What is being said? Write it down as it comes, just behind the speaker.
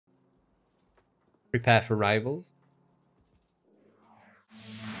Prepare for rivals.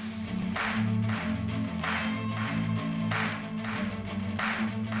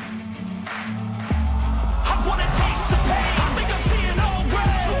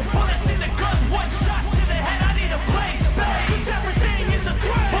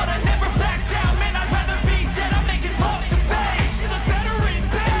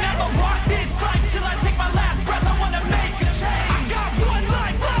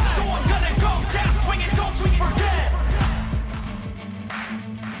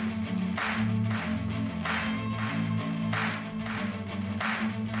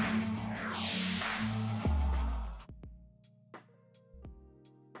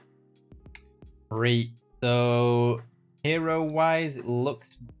 So hero wise it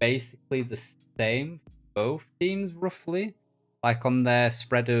looks basically the same for both teams roughly, like on their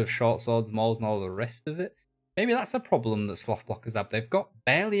spread of short swords, mauls and all the rest of it. Maybe that's a problem that Slothblockers have. They've got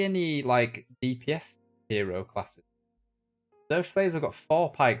barely any like DPS hero classes. Serfslayers have got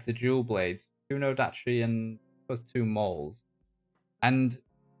 4 pikes, a dual blades, 2 Nodachi and plus 2 mauls. And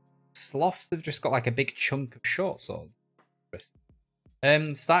Sloths have just got like a big chunk of short swords.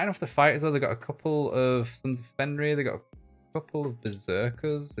 Starting off the fight as well, they've got a couple of Sons of Fenrir, they've got a couple of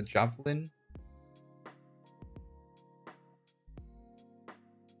Berserkers, a Javelin.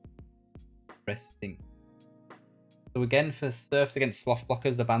 Interesting. So again, for Serfs against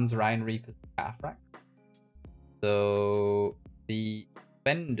Slothblockers, the bans are Iron Reapers and Cataphracts. So the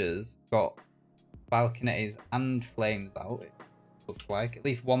Defenders got Falconettes and Flames out, it looks like. At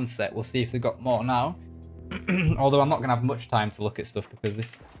least one set, we'll see if they've got more now. Although I'm not going to have much time to look at stuff because this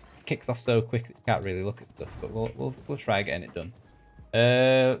kicks off so quick that you can't really look at stuff. But we'll try getting it done.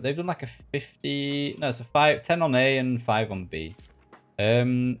 They've done like a 50... No, it's a 10 on A and 5 on B.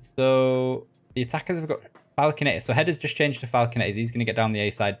 So the attackers have got Falconettes. So Header's just changed to Falconettes. He's going to get down the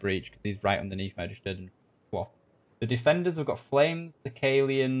A side breach because he's right underneath me. I just did swap. The Defenders have got Flames,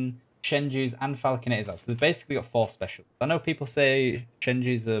 Decalion, Shenjus and Falconettes out. So they've basically got 4 specials. I know people say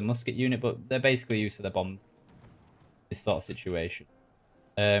Shenju's a musket unit, but they're basically used for their bombs. This sort of situation.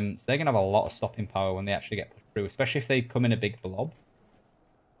 So they're going to have a lot of stopping power when they actually get pushed through, especially if they come in a big blob.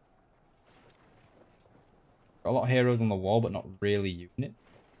 Got a lot of heroes on the wall, but not really units.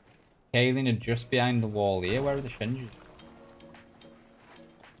 Kaelin are just behind the wall here. Where are the Shenjus?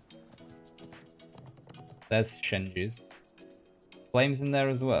 There's Shenjus. Flames in there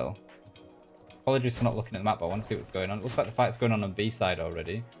as well. Apologies for not looking at the map, but I want to see what's going on. It looks like the fight's going on B side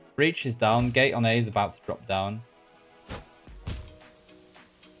already. Breach is down. Gate on A is about to drop down.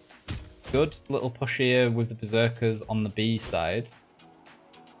 Good little push here with the Berserkers on the B side.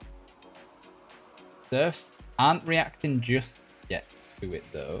 Serfs aren't reacting just yet to it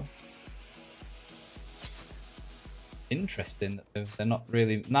though. Interesting that they're not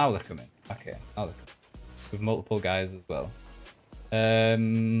really... Now they're coming. Okay, now they're coming. With multiple guys as well.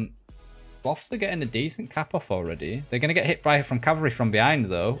 Sloths are getting a decent cap off already. They're going to get hit by from cavalry from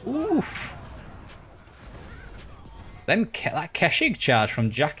behind though. Oof. Then that Keshig charge from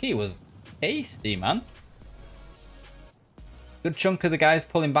Jackie was tasty, man. Good chunk of the guys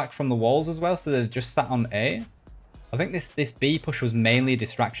pulling back from the walls as well, so they've just sat on A. I think this B push was mainly a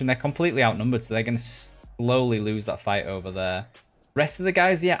distraction. They're completely outnumbered, so they're going to slowly lose that fight over there. Rest of the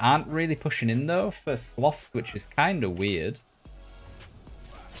guys, yeah, aren't really pushing in though for Sloths, which is kind of weird.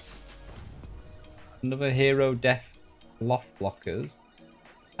 Another hero death, Slothblockers.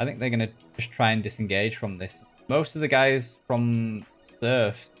 I think they're going to just try and disengage from this. Most of the guys from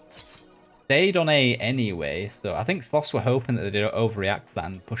Surf stayed on A anyway, so I think Sloths were hoping that they didn't overreact to that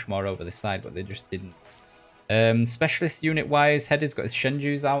and push more over this side, but they just didn't. Specialist unit-wise, Header's got his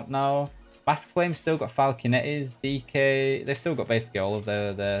Shenjus out now. Mask Flame's still got Falconettes, DK... They've still got basically all of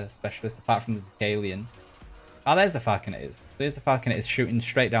their specialists, apart from the Decalion. Oh, there's the Falconettes. There's the Falconettes shooting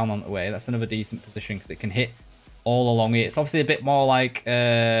straight down on the way. That's another decent position because it can hit all along it. It's obviously a bit more like...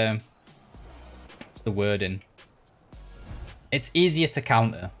 what's the wording? It's easier to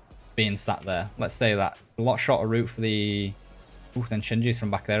counter being sat there. Let's say that. It's a lot shorter route for the... Ooh, then Shinji's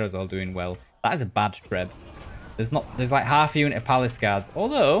from back there as well doing well. That is a bad treb. There's like half a unit of Palace Guards.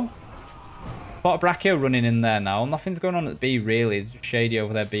 Although... Got a Brachio running in there now. Nothing's going on at B really. It's just Shady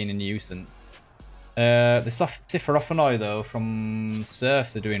over there being a nuisance. The Siphorophanoi though from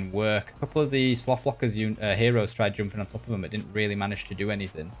Serfs are doing work. A couple of the Slothblockers heroes tried jumping on top of them. It didn't really manage to do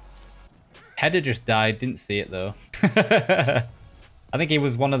anything. Header just died. Didn't see it though. I think he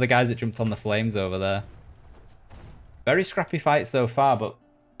was one of the guys that jumped on the flames over there. Very scrappy fight so far, but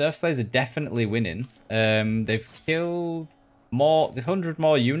Serfslayers are definitely winning. They've killed more, 100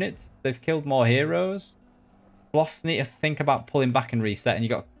 more units. They've killed more heroes. Sloths need to think about pulling back and reset. And you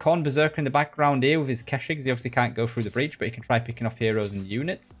got Khorne Berserker in the background here with his Keshe, because he obviously can't go through the breach, but he can try picking off heroes and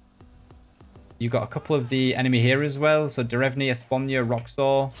units. You've got a couple of the enemy here as well. So Derevni, Esponia,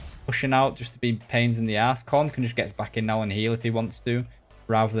 Roxor pushing out just to be pains in the ass. Khorne can just get back in now and heal if he wants to,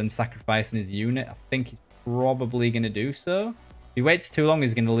 rather than sacrificing his unit. I think he's probably going to do so. If he waits too long,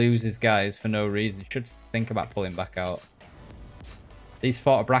 he's going to lose his guys for no reason. He should think about pulling back out. These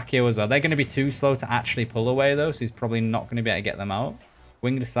fought a Brachio as well. They're going to be too slow to actually pull away, though, so he's probably not going to be able to get them out.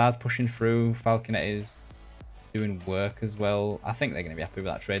 Winged Assar's pushing through. Falconet is doing work as well. I think they're going to be happy with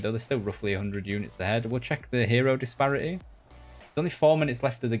that trade, though. They're still roughly 100 units ahead. We'll check the hero disparity. There's only 4 minutes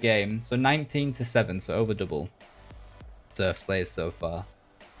left of the game, so 19 to 7, so over double. Serfslayers so far.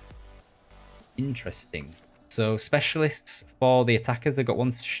 Interesting. So specialists for the attackers, they've got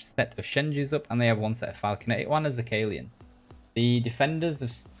one set of Shenjis up, and they have one set of Falconet. One is Zakalian. The defenders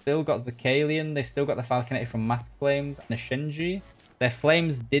have still got Zakalian. They've still got the Falconet from Mask Flames and a Shenji. Their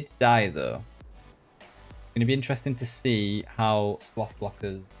flames did die, though. It's going to be interesting to see how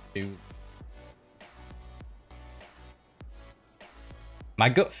Slothblockers do. My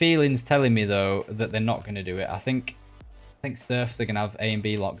gut feeling's telling me, though, that they're not going to do it. I think Serfs are going to have A and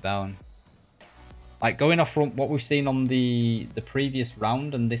B locked down. Like, going off from what we've seen on the previous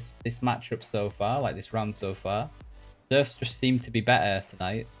round and this matchup so far, like this round so far, Serfs just seem to be better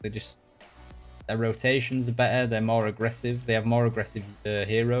tonight. Their rotations are better. They're more aggressive. They have more aggressive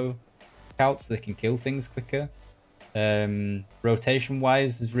hero scouts, so they can kill things quicker.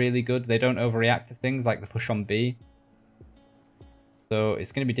 Rotation-wise is really good. They don't overreact to things like the push on B. So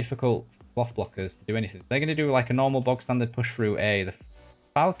it's going to be difficult for Slothblockers to do anything. They're going to do like a normal bog standard push through A. The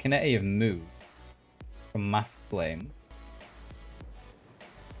Falconet have moved from Mask Flame.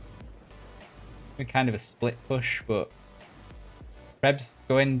 Kind of a split push, but Rebs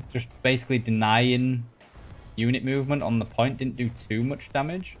going just basically denying unit movement on the point, didn't do too much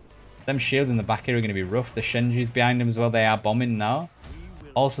damage. Them shields in the back here are going to be rough. The Shenji's behind them as well, they are bombing now.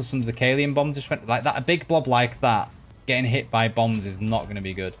 Also some Zakalian bombs just went like that. A big blob like that getting hit by bombs is not going to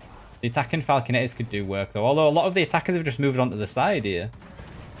be good. The attacking Falconeters could do work though, although a lot of the attackers have just moved onto the side here.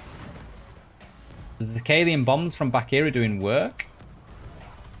 The Zakalian bombs from back here are doing work.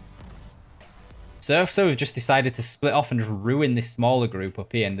 Serfso have just decided to split off and just ruin this smaller group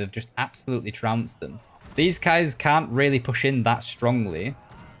up here, and they've just absolutely trounced them. These guys can't really push in that strongly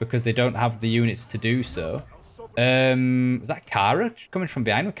because they don't have the units to do so. Was that Kurak coming from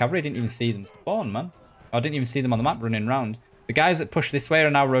behind with cavalry? I didn't even see them spawn, man. I didn't even see them on the map running around. The guys that push this way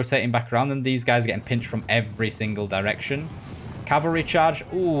are now rotating back around, and these guys are getting pinched from every single direction. Cavalry charge.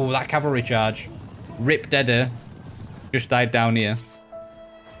 Ooh, that cavalry charge. Rip Deader just died down here.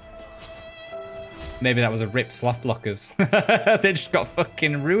 Maybe that was a rip Slothblockers. They just got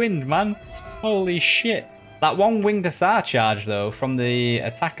fucking ruined, man. Holy shit. That one Winged Assar charge, though, from the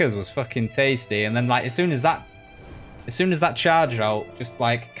attackers was fucking tasty. And then, like, as soon as that charge out just,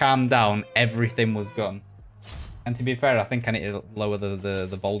 like, calmed down, everything was gone. And to be fair, I think I need to lower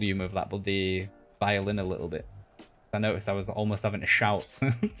the volume of that bloody violin a little bit. I noticed I was almost having to shout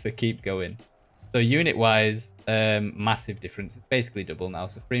to keep going. So unit-wise, massive difference. It's basically double now.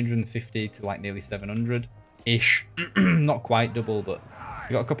 So 350 to like nearly 700-ish. Not quite double, but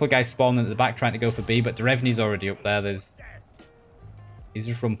you've got a couple of guys spawning at the back trying to go for B, but Derevni's already up there. He's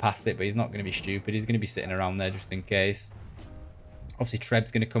just run past it, but he's not going to be stupid. He's going to be sitting around there just in case. Obviously,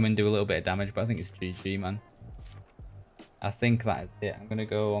 Treb's going to come and do a little bit of damage, but I think it's GG, man. I think that is it. I'm going to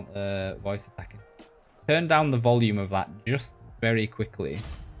go on voice attacking. Turn down the volume of that just very quickly.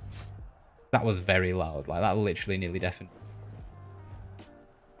 That was very loud. Like, that literally nearly deafened.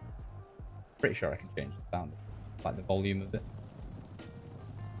 Pretty sure I can change the sound. Like, the volume of it.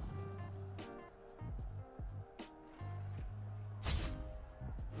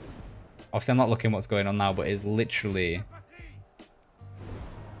 Obviously, I'm not looking what's going on now, but it's literally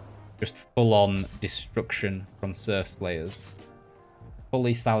just full-on destruction from Serfslayers.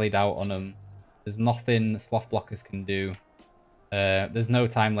 Fully sallied out on them. There's nothing Slothblockers can do. There's no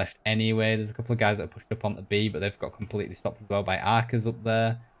time left anyway. There's a couple of guys that are pushed up onto B, but they've got completely stopped as well by Arcas up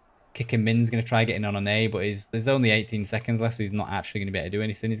there. Kicking Min's going to try getting on an A, but there's only 18 seconds left, so he's not actually going to be able to do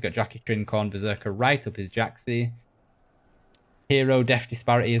anything. He's got Jackie Trin, Khorne Berserker right up his Jaxi. Hero death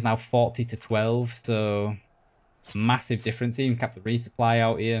disparity is now 40 to 12, so massive difference. He even kept the resupply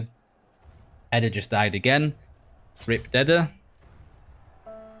out here. Edda just died again. Rip Deader.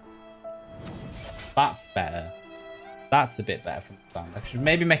 That's better. That's a bit better from the sound. I should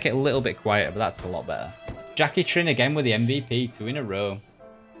maybe make it a little bit quieter, but that's a lot better. Jackie Trin again with the MVP, 2 in a row.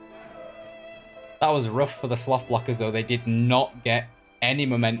 That was rough for the Slothblockers, though. They did not get any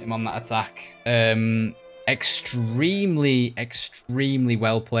momentum on that attack. Extremely, extremely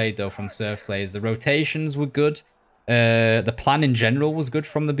well played though from Serfslayers. The rotations were good. The plan in general was good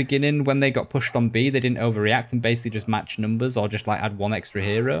from the beginning. When they got pushed on B, they didn't overreact and basically just match numbers or just like add one extra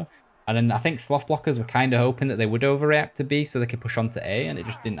hero. And then I think Slothblockers were kind of hoping that they would overreact to B so they could push on to A, and it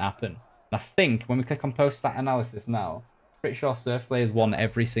just didn't happen. And I think when we click on post-stat analysis now, pretty sure Serfslayers won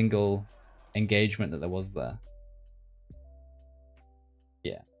every single engagement that there was there.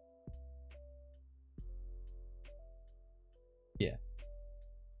 Yeah. Yeah.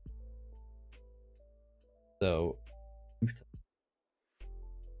 So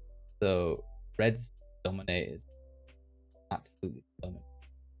Reds dominated. Absolutely dominated.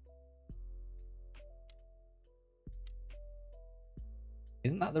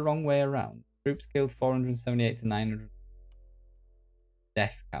 Isn't that the wrong way around? Troops killed 478 to 900.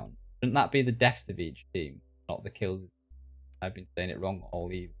 Death count. Shouldn't that be the deaths of each team, not the kills? I've been saying it wrong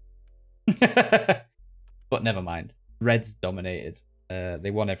all evening. But never mind. Reds dominated.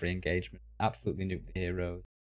 They won every engagement. Absolutely nuked the heroes.